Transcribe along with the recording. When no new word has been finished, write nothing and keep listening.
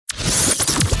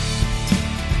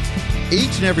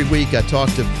Each and every week I talk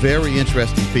to very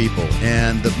interesting people,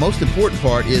 and the most important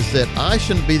part is that I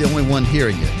shouldn't be the only one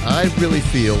hearing it. I really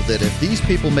feel that if these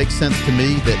people make sense to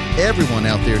me, that everyone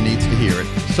out there needs to hear it.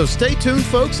 So stay tuned,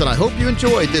 folks, and I hope you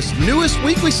enjoyed this newest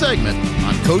weekly segment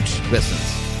on Coach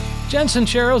Listens. Jen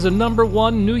Sincero is a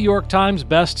 #1 New York Times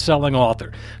best-selling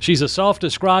author. She's a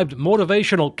self-described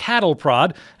motivational cattle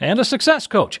prod and a success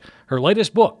coach. Her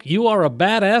latest book, You Are a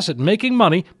Badass at Making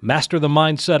Money, Master the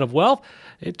Mindset of Wealth.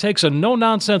 It takes a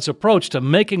no-nonsense approach to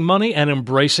making money and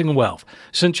embracing wealth.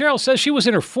 Sincero says she was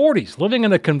in her 40s, living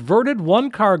in a converted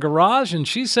one-car garage, and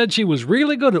she said she was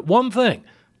really good at one thing,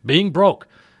 being broke,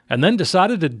 and then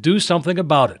decided to do something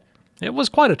about it. It was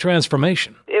quite a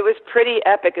transformation. It was pretty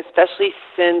epic, especially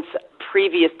since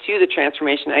previous to the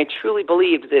transformation, I truly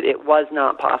believed that it was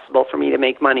not possible for me to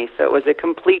make money. So it was a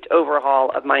complete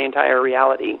overhaul of my entire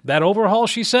reality. That overhaul,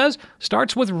 she says,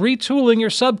 starts with retooling your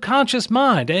subconscious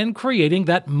mind and creating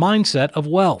that mindset of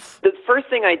wealth. The first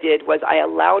thing I did was I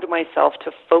allowed myself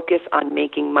to focus on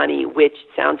making money, which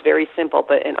sounds very simple,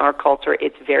 but in our culture,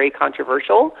 it's very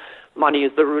controversial. Money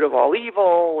is the root of all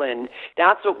evil, and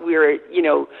that's what we're,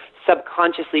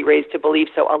 subconsciously raised to believe.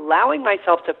 So allowing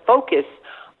myself to focus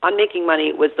on making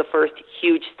money was the first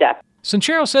huge step.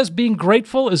 Sincero says being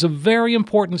grateful is a very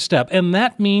important step, and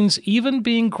that means even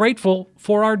being grateful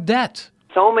for our debt.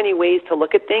 So many ways to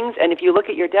look at things, and if you look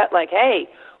at your debt like, hey,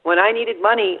 when I needed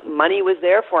money, money was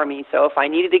there for me. So if I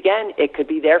need it again, it could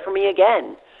be there for me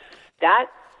again. That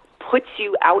puts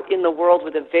you out in the world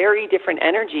with a very different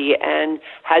energy and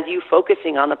has you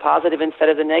focusing on the positive instead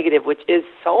of the negative, which is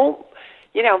so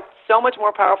much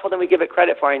more powerful than we give it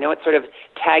credit for. I know it's sort of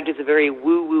tagged as a very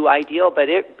woo-woo ideal, but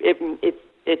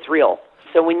it's real.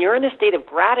 So when you're in a state of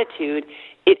gratitude,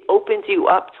 it opens you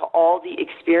up to all the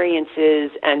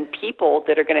experiences and people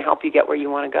that are going to help you get where you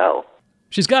want to go.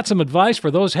 She's got some advice for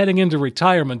those heading into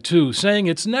retirement, too, saying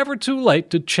it's never too late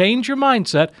to change your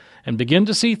mindset and begin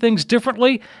to see things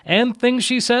differently, and things,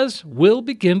 she says, will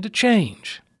begin to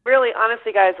change. Really,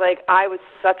 honestly, guys, I was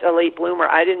such a late bloomer.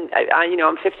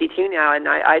 I'm 52 now, and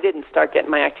I didn't start getting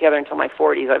my act together until my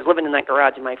 40s. I was living in that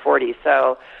garage in my 40s.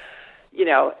 So,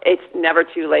 it's never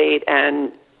too late.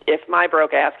 And if my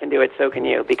broke ass can do it, so can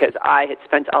you, because I had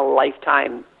spent a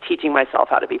lifetime teaching myself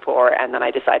how to be poor, and then I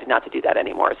decided not to do that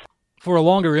anymore. For a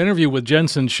longer interview with Jen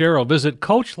Sincero, visit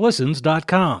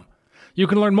CoachListens.com. You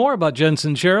can learn more about Jen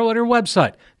Sincero at her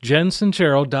website,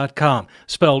 jensincero.com,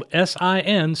 spelled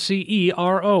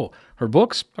Sincero. Her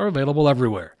books are available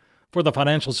everywhere. For the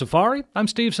Financial Safari, I'm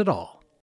Steve Siddall.